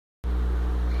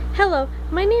Hello,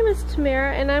 my name is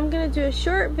Tamara and I'm going to do a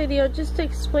short video just to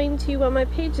explain to you what my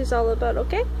page is all about,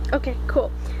 okay? Okay,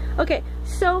 cool. Okay,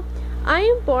 so I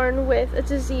am born with a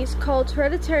disease called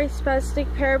hereditary spastic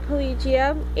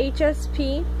paraplegia,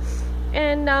 HSP,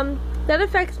 and that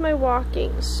affects my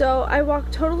walking. So I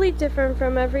walk totally different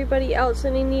from everybody else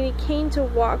and I need a cane to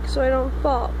walk so I don't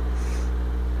fall.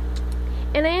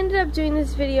 And I ended up doing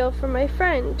this video for my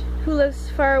friend who lives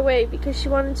far away because she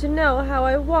wanted to know how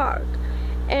I walk.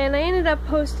 And I ended up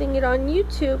posting it on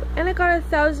YouTube and I got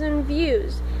 1,000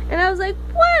 views. And I was like,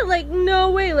 what? Like, no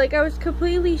way. Like, I was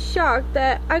completely shocked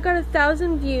that I got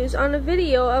 1,000 views on a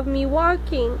video of me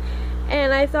walking.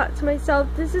 And I thought to myself,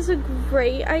 this is a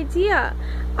great idea.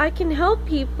 I can help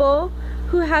people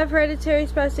who have hereditary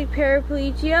spastic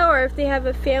paraplegia, or if they have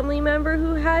a family member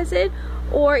who has it,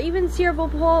 or even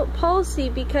cerebral palsy,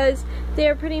 because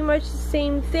they're pretty much the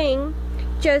same thing,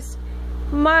 just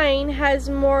mine has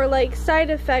more like side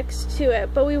effects to it,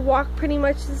 but we walk pretty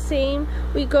much the same,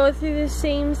 we go through the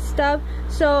same stuff.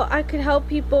 So I could help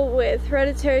people with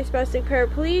hereditary spastic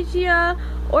paraplegia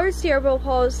or cerebral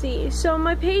palsy. So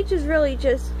my page is really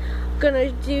just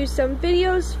gonna do some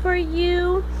videos for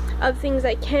you of things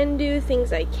I can do,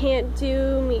 things I can't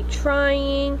do, me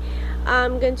trying.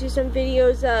 I'm gonna do some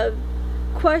videos of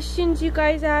questions you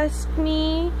guys ask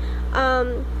me.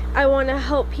 I want to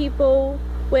help people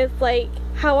with like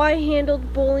how I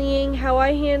handled bullying, how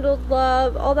I handled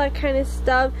love, all that kind of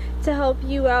stuff to help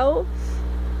you out.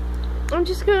 I'm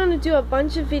just going to do a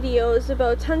bunch of videos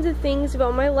about tons of things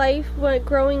about my life when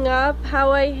growing up,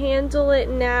 how I handle it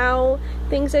now,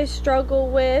 things I struggle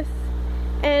with,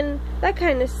 and that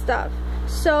kind of stuff.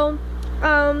 So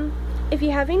if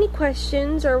you have any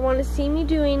questions or want to see me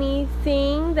do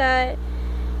anything, that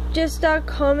just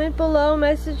comment below,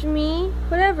 message me,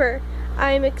 whatever.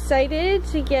 I'm excited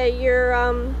to get your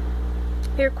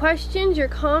questions, your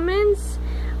comments,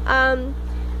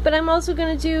 but I'm also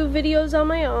going to do videos on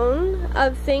my own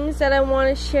of things that I want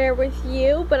to share with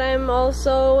you, but I'm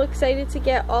also excited to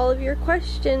get all of your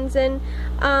questions and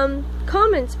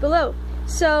comments below.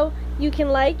 So you can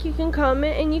like, you can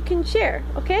comment, and you can share,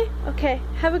 okay? Okay,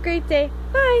 have a great day.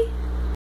 Bye!